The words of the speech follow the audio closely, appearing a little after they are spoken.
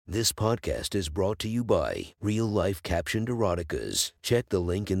This podcast is brought to you by Real Life Captioned Eroticas. Check the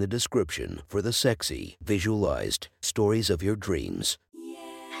link in the description for the sexy, visualized stories of your dreams.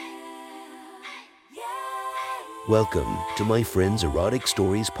 Welcome to my friend's Erotic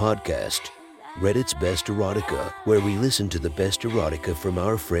Stories podcast, Reddit's Best Erotica, where we listen to the best erotica from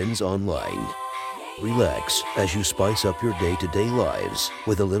our friends online. Relax as you spice up your day-to-day lives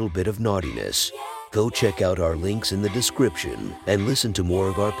with a little bit of naughtiness. Go check out our links in the description and listen to more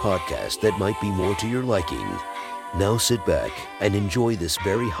of our podcast that might be more to your liking. Now sit back and enjoy this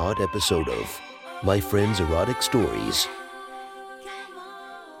very hot episode of My Friend's Erotic Stories.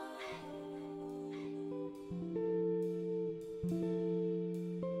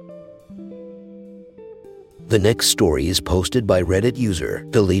 The next story is posted by Reddit user,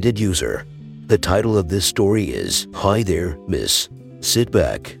 Deleted User. The title of this story is, Hi There, Miss. Sit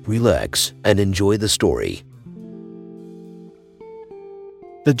back, relax, and enjoy the story.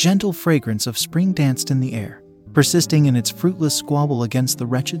 The gentle fragrance of spring danced in the air, persisting in its fruitless squabble against the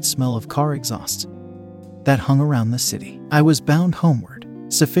wretched smell of car exhausts that hung around the city. I was bound homeward,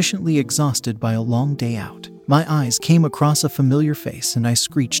 sufficiently exhausted by a long day out. My eyes came across a familiar face and I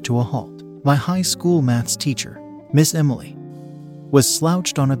screeched to a halt. My high school maths teacher, Miss Emily, was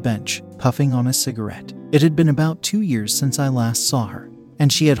slouched on a bench, puffing on a cigarette. It had been about 2 years since I last saw her,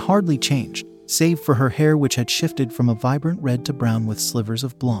 and she had hardly changed, save for her hair which had shifted from a vibrant red to brown with slivers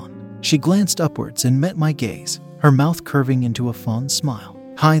of blonde. She glanced upwards and met my gaze, her mouth curving into a fond smile.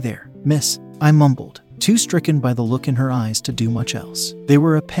 Hi there, miss, I mumbled, too stricken by the look in her eyes to do much else. They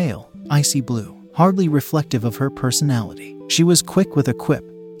were a pale, icy blue, hardly reflective of her personality. She was quick with a quip,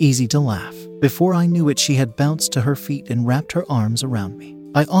 easy to laugh. Before I knew it, she had bounced to her feet and wrapped her arms around me.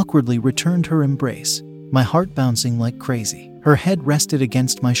 I awkwardly returned her embrace, my heart bouncing like crazy. Her head rested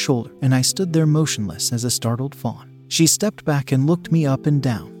against my shoulder, and I stood there motionless as a startled fawn. She stepped back and looked me up and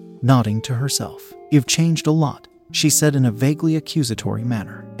down, nodding to herself. You've changed a lot, she said in a vaguely accusatory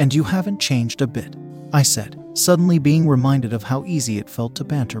manner. And you haven't changed a bit, I said, suddenly being reminded of how easy it felt to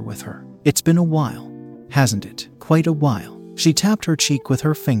banter with her. It's been a while, hasn't it? Quite a while. She tapped her cheek with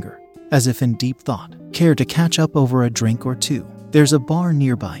her finger, as if in deep thought. Care to catch up over a drink or two? There's a bar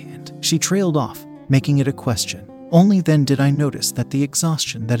nearby, and she trailed off, making it a question. Only then did I notice that the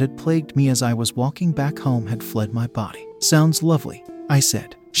exhaustion that had plagued me as I was walking back home had fled my body. Sounds lovely, I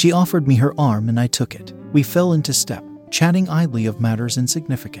said. She offered me her arm and I took it. We fell into step, chatting idly of matters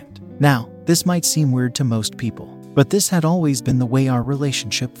insignificant. Now, this might seem weird to most people, but this had always been the way our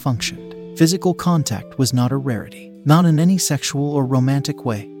relationship functioned. Physical contact was not a rarity, not in any sexual or romantic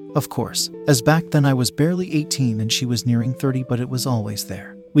way, of course, as back then I was barely 18 and she was nearing 30, but it was always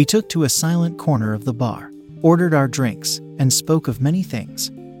there. We took to a silent corner of the bar, ordered our drinks, and spoke of many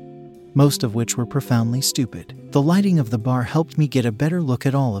things, most of which were profoundly stupid. The lighting of the bar helped me get a better look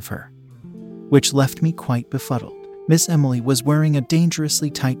at all of her, which left me quite befuddled. Miss Emily was wearing a dangerously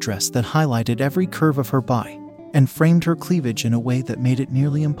tight dress that highlighted every curve of her body and framed her cleavage in a way that made it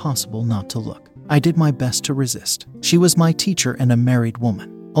nearly impossible not to look. I did my best to resist. She was my teacher and a married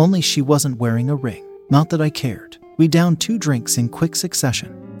woman. Only she wasn't wearing a ring. Not that I cared. We downed 2 drinks in quick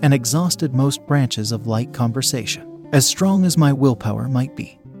succession and exhausted most branches of light conversation. As strong as my willpower might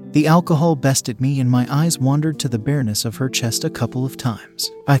be, the alcohol bested me and my eyes wandered to the bareness of her chest a couple of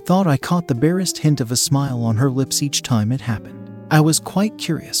times. I thought I caught the barest hint of a smile on her lips each time it happened. I was quite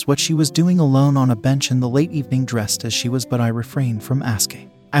curious what she was doing alone on a bench in the late evening dressed as she was, but I refrained from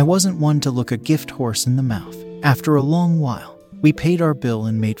asking. I wasn't one to look a gift horse in the mouth. After a long while, we paid our bill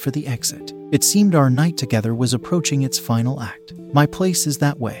and made for the exit. It seemed our night together was approaching its final act. My place is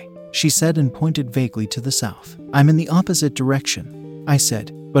that way, she said and pointed vaguely to the south. I'm in the opposite direction, I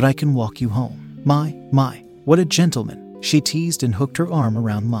said, but I can walk you home. My, what a gentleman, she teased and hooked her arm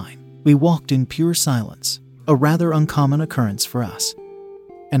around mine. We walked in pure silence, a rather uncommon occurrence for us,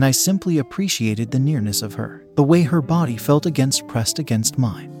 and I simply appreciated the nearness of her, the way her body felt pressed against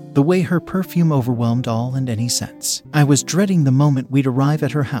mine. The way her perfume overwhelmed all and any sense. I was dreading the moment we'd arrive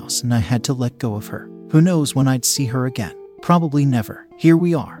at her house and I had to let go of her. Who knows when I'd see her again? Probably never. Here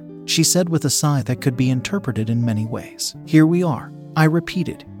we are, she said with a sigh that could be interpreted in many ways. Here we are, I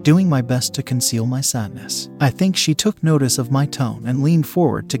repeated, doing my best to conceal my sadness. I think she took notice of my tone and leaned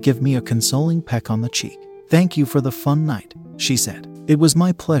forward to give me a consoling peck on the cheek. Thank you for the fun night, she said. It was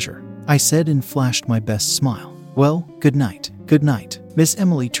my pleasure, I said and flashed my best smile. Well, good night. Good night. Miss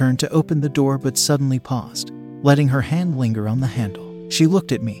Emily turned to open the door but suddenly paused, letting her hand linger on the handle. She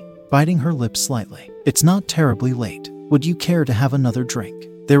looked at me, biting her lips slightly. It's not terribly late. Would you care to have another drink?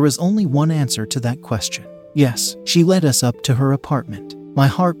 There was only one answer to that question. Yes. She led us up to her apartment. My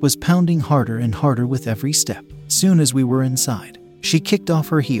heart was pounding harder and harder with every step. Soon as we were inside, She kicked off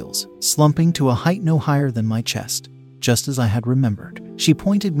her heels, slumping to a height no higher than my chest. Just as I had remembered, she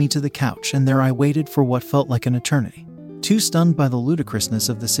pointed me to the couch, and there I waited for what felt like an eternity, too stunned by the ludicrousness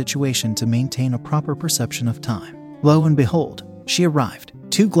of the situation to maintain a proper perception of time. Lo and behold, she arrived,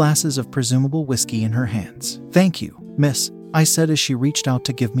 2 glasses of presumable whiskey in her hands. "Thank you, miss," I said as she reached out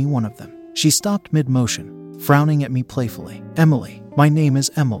to give me one of them. She stopped mid-motion, frowning at me playfully. "Emily, my name is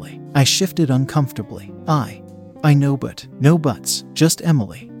Emily." I shifted uncomfortably. I know, but no buts, just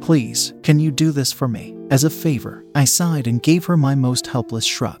Emily. "Please, can you do this for me? As a favor?" I sighed and gave her my most helpless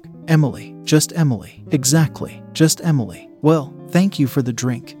shrug. "Emily, just Emily." "Exactly, just Emily." "Well, thank you for the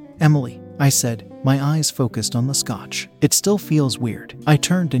drink, Emily," I said, my eyes focused on the scotch. "It still feels weird." I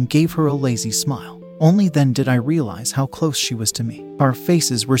turned and gave her a lazy smile. Only then did I realize how close she was to me. Our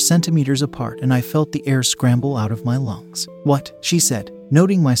faces were centimeters apart, and I felt the air scramble out of my lungs. "What?" she said,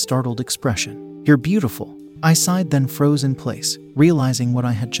 noting my startled expression. "You're beautiful." I sighed, then froze in place, realizing what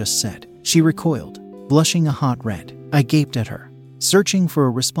I had just said. She recoiled, blushing a hot red. I gaped at her, searching for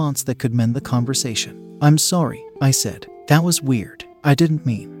a response that could mend the conversation. "I'm sorry," I said. "That was weird. I didn't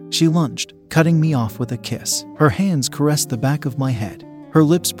mean." She lunged, cutting me off with a kiss. Her hands caressed the back of my head. Her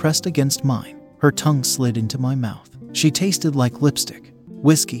lips pressed against mine. Her tongue slid into my mouth. She tasted like lipstick,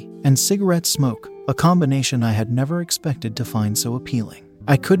 whiskey, and cigarette smoke, a combination I had never expected to find so appealing.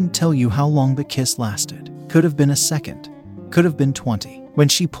 I couldn't tell you how long the kiss lasted. Could have been a second. Could have been 20. When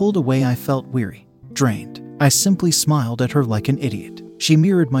she pulled away, I felt weary, drained. I simply smiled at her like an idiot. She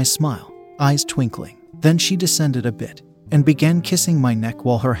mirrored my smile, eyes twinkling. Then she descended a bit and began kissing my neck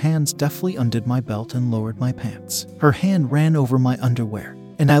while her hands deftly undid my belt and lowered my pants. Her hand ran over my underwear,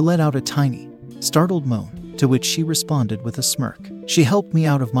 and I let out a tiny, startled moan, to which she responded with a smirk. She helped me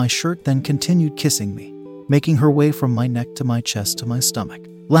out of my shirt, then continued kissing me, making her way from my neck to my chest to my stomach.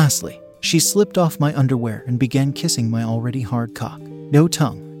 Lastly, she slipped off my underwear and began kissing my already hard cock. No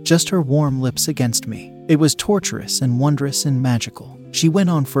tongue, just her warm lips against me. It was torturous and wondrous and magical. She went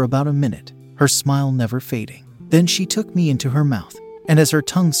on for about a minute, her smile never fading. Then she took me into her mouth, and as her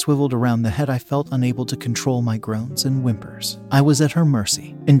tongue swiveled around the head, I felt unable to control my groans and whimpers. I was at her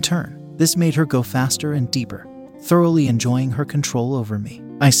mercy. In turn, this made her go faster and deeper, thoroughly enjoying her control over me.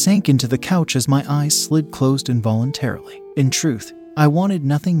 I sank into the couch as my eyes slid closed involuntarily. In truth, I wanted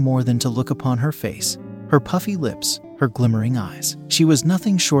nothing more than to look upon her face, her puffy lips, her glimmering eyes. She was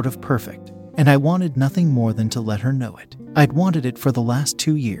nothing short of perfect, and I wanted nothing more than to let her know it. I'd wanted it for the last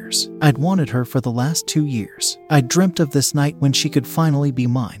 2 years. I'd wanted her for the last 2 years. I dreamt of this night when she could finally be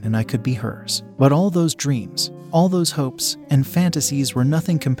mine and I could be hers. But all those dreams, all those hopes and fantasies were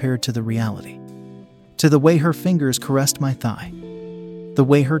nothing compared to the reality. To the way her fingers caressed my thigh, the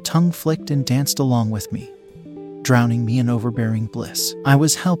way her tongue flicked and danced along with me, drowning me in overbearing bliss. I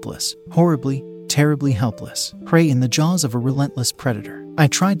was helpless, horribly, terribly helpless, prey in the jaws of a relentless predator. I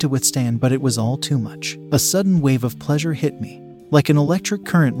tried to withstand, but it was all too much. A sudden wave of pleasure hit me, like an electric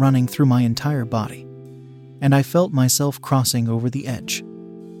current running through my entire body, and I felt myself crossing over the edge,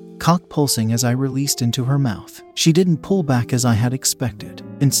 cock pulsing as I released into her mouth. She didn't pull back as I had expected.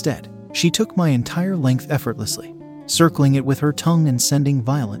 Instead, she took my entire length effortlessly, circling it with her tongue and sending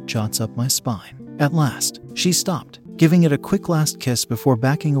violent jots up my spine. At last, she stopped, giving it a quick last kiss before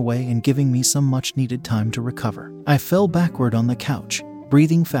backing away and giving me some much-needed time to recover. I fell backward on the couch,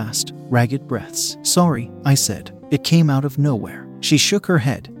 breathing fast, ragged breaths. "Sorry," I said. It came out of nowhere. She shook her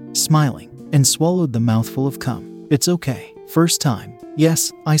head, smiling, and swallowed the mouthful of cum. "It's okay. First time."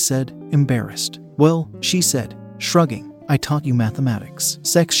 "Yes," I said, embarrassed. "Well," she said, shrugging, "I taught you mathematics.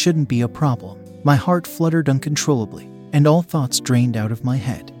 Sex shouldn't be a problem." My heart fluttered uncontrollably, and all thoughts drained out of my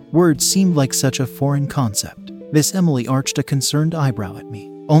head. Words seemed like such a foreign concept. Miss Emily arched a concerned eyebrow at me.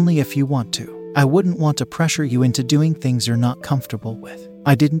 "Only if you want to. I wouldn't want to pressure you into doing things you're not comfortable with."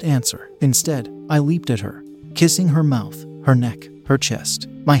 I didn't answer. Instead, I leaped at her, kissing her mouth, her neck, her chest.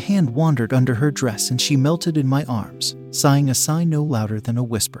 My hand wandered under her dress and she melted in my arms, sighing a sigh no louder than a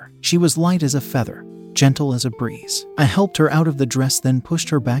whisper. She was light as a feather, gentle as a breeze. I helped her out of the dress, then pushed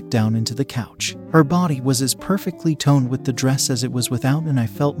her back down into the couch. Her body was as perfectly toned with the dress as it was without, and I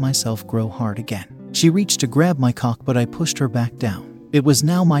felt myself grow hard again. She reached to grab my cock, but I pushed her back down. It was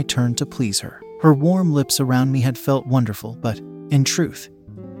now my turn to please her. Her warm lips around me had felt wonderful, but, in truth,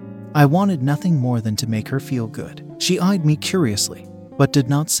 I wanted nothing more than to make her feel good. She eyed me curiously, but did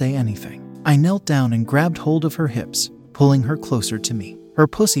not say anything. I knelt down and grabbed hold of her hips, pulling her closer to me. Her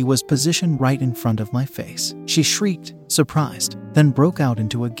pussy was positioned right in front of my face. She shrieked, surprised, then broke out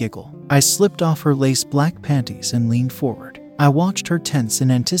into a giggle. I slipped off her lace black panties and leaned forward. I watched her tense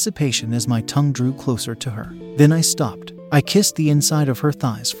in anticipation as my tongue drew closer to her. Then I stopped. I kissed the inside of her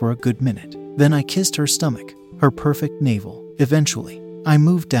thighs for a good minute. Then I kissed her stomach, her perfect navel. Eventually, I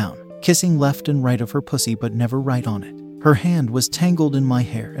moved down, kissing left and right of her pussy but never right on it. Her hand was tangled in my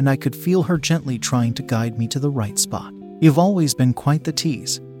hair and I could feel her gently trying to guide me to the right spot. "You've always been quite the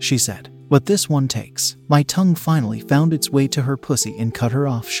tease," she said, "but this one takes." My tongue finally found its way to her pussy and cut her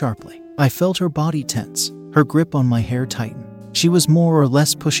off sharply. I felt her body tense, her grip on my hair tighten. She was more or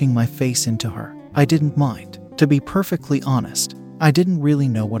less pushing my face into her. I didn't mind. To be perfectly honest, I didn't really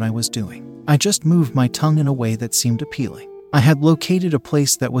know what I was doing. I just moved my tongue in a way that seemed appealing. I had located a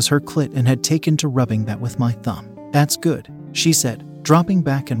place that was her clit and had taken to rubbing that with my thumb. "That's good," she said, dropping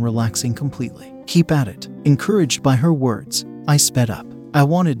back and relaxing completely. "Keep at it." Encouraged by her words, I sped up. I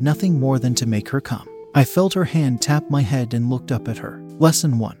wanted nothing more than to make her come. I felt her hand tap my head and looked up at her.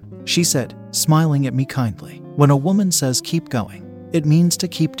 "Lesson 1, she said, smiling at me kindly. "When a woman says keep going, it means to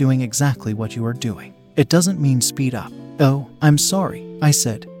keep doing exactly what you are doing. It doesn't mean speed up." "Oh, I'm sorry," I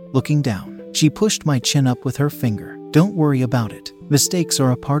said, looking down. She pushed my chin up with her finger. "Don't worry about it. Mistakes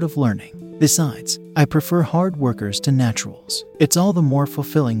are a part of learning. Besides, I prefer hard workers to naturals. It's all the more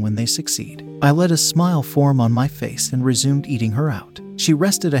fulfilling when they succeed." I let a smile form on my face and resumed eating her out. She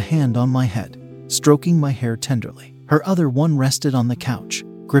rested a hand on my head, stroking my hair tenderly. Her other one rested on the couch,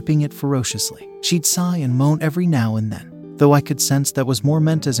 gripping it ferociously. She'd sigh and moan every now and then, though I could sense that was more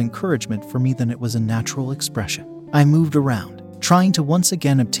meant as encouragement for me than it was a natural expression. I moved around, trying to once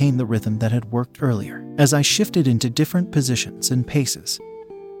again obtain the rhythm that had worked earlier. As I shifted into different positions and paces,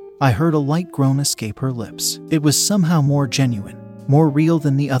 I heard a light groan escape her lips. It was somehow more genuine, more real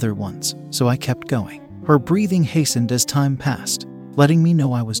than the other ones, so I kept going. Her breathing hastened as time passed, letting me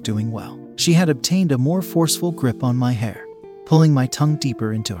know I was doing well. She had obtained a more forceful grip on my hair, pulling my tongue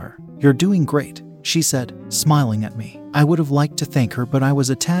deeper into her. "You're doing great," she said, smiling at me. I would have liked to thank her, but I was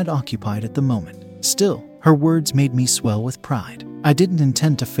a tad occupied at the moment. Still, her words made me swell with pride. I didn't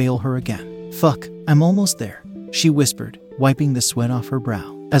intend to fail her again. "Fuck, I'm almost there," she whispered, wiping the sweat off her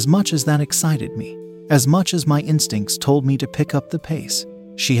brow. As much as that excited me, as much as my instincts told me to pick up the pace,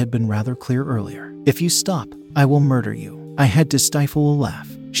 she had been rather clear earlier. "If you stop, I will murder you." I had to stifle a laugh.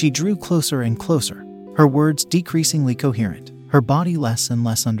 She drew closer and closer, her words decreasingly coherent, her body less and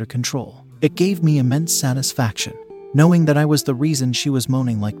less under control. It gave me immense satisfaction, knowing that I was the reason she was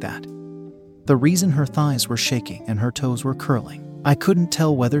moaning like that. The reason her thighs were shaking and her toes were curling. I couldn't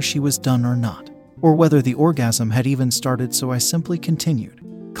tell whether she was done or not, or whether the orgasm had even started, so I simply continued,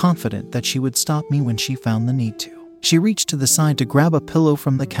 confident that she would stop me when she found the need to. She reached to the side to grab a pillow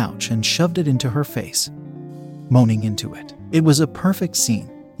from the couch and shoved it into her face, moaning into it. It was a perfect scene,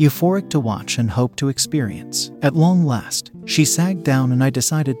 euphoric to watch and hope to experience. At long last, she sagged down and I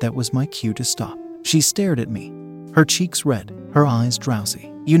decided that was my cue to stop. She stared at me, her cheeks red, her eyes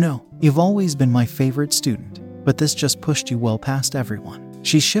drowsy. "You know, you've always been my favorite student, but this just pushed you well past everyone."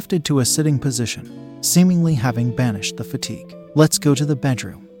 She shifted to a sitting position, seemingly having banished the fatigue. "Let's go to the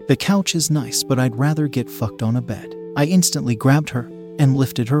bedroom. The couch is nice, but I'd rather get fucked on a bed." I instantly grabbed her and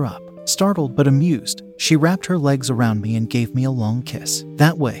lifted her up. Startled but amused, she wrapped her legs around me and gave me a long kiss.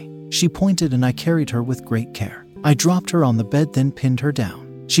 "That way," she pointed, and I carried her with great care. I dropped her on the bed, then pinned her down.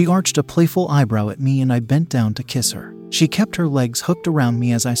 She arched a playful eyebrow at me and I bent down to kiss her. She kept her legs hooked around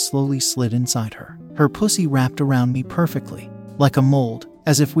me as I slowly slid inside her. Her pussy wrapped around me perfectly, like a mold,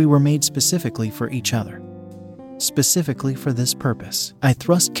 as if we were made specifically for each other. Specifically for this purpose. I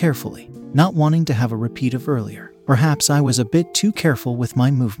thrust carefully, not wanting to have a repeat of earlier. Perhaps I was a bit too careful with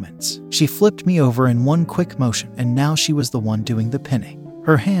my movements. She flipped me over in one quick motion, and now she was the one doing the pinning.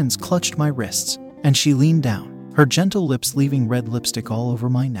 Her hands clutched my wrists, and she leaned down, her gentle lips leaving red lipstick all over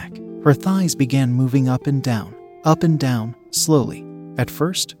my neck. Her thighs began moving up and down, slowly. At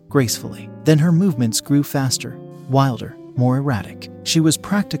first, gracefully. Then her movements grew faster, wilder, more erratic. She was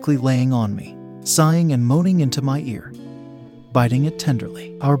practically laying on me, sighing and moaning into my ear, biting it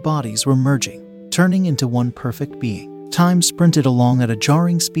tenderly. Our bodies were merging, turning into one perfect being. Time sprinted along at a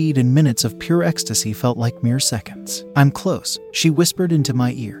jarring speed, and minutes of pure ecstasy felt like mere seconds. "I'm close," she whispered into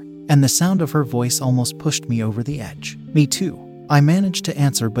my ear, and the sound of her voice almost pushed me over the edge. "Me too," I managed to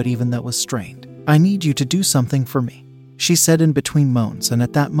answer, but even that was strained. "I need you to do something for me," she said in between moans, and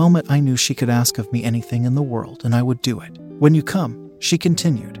at that moment I knew she could ask of me anything in the world and I would do it. "When you come," she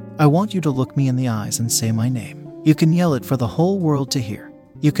continued, "I want you to look me in the eyes and say my name. You can yell it for the whole world to hear.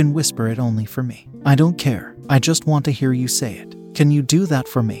 You can whisper it only for me. I don't care. I just want to hear you say it. Can you do that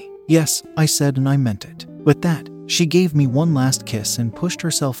for me?" "Yes," I said, and I meant it. With that, she gave me one last kiss and pushed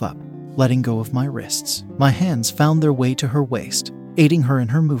herself up, letting go of my wrists. My hands found their way to her waist, aiding her in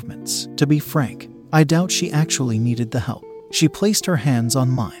her movements. To be frank, I doubt she actually needed the help. She placed her hands on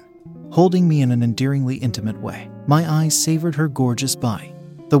mine, holding me in an endearingly intimate way. My eyes savored her gorgeous body,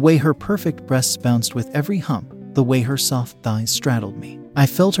 the way her perfect breasts bounced with every hump, the way her soft thighs straddled me. I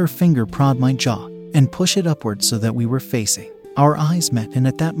felt her finger prod my jaw and push it upward so that we were facing. Our eyes met, and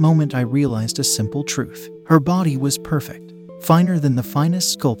at that moment I realized a simple truth. Her body was perfect, finer than the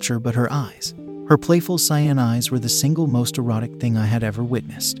finest sculpture, but her eyes, her playful cyan eyes, were the single most erotic thing I had ever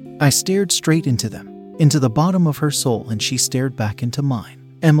witnessed. I stared straight into them, into the bottom of her soul, and she stared back into mine.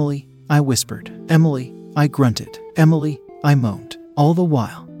 "Emily," I whispered. "Emily," I grunted. "Emily," I moaned. All the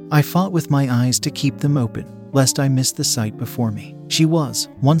while, I fought with my eyes to keep them open, lest I miss the sight before me. She was,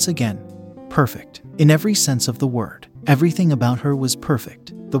 once again, perfect. In every sense of the word. Everything about her was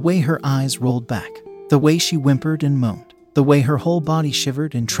perfect. The way her eyes rolled back, the way she whimpered and moaned, the way her whole body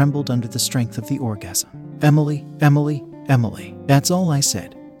shivered and trembled under the strength of the orgasm. "Emily, Emily, Emily." That's all I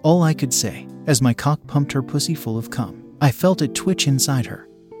said, all I could say, as my cock pumped her pussy full of cum. I felt it twitch inside her,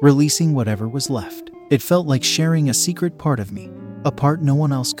 releasing whatever was left. It felt like sharing a secret part of me, a part no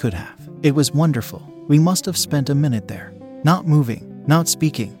one else could have. It was wonderful. We must have spent a minute there, not moving, not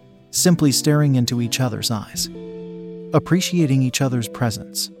speaking, simply staring into each other's eyes, appreciating each other's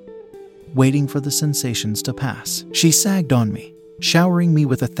presence, waiting for the sensations to pass. She sagged on me, showering me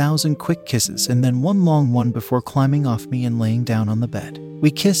with 1,000 quick kisses and then one long one before climbing off me and laying down on the bed.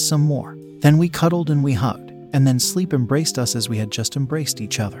 We kissed some more, then we cuddled and we hugged, and then sleep embraced us as we had just embraced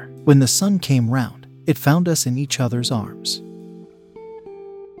each other. When the sun came round, it found us in each other's arms.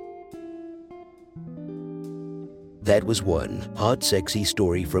 That was one hot, sexy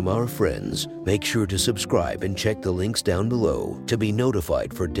story from our friends. Make sure to subscribe and check the links down below to be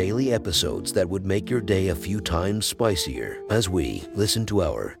notified for daily episodes that would make your day a few times spicier as we listen to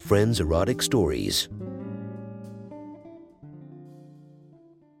our friends' erotic stories.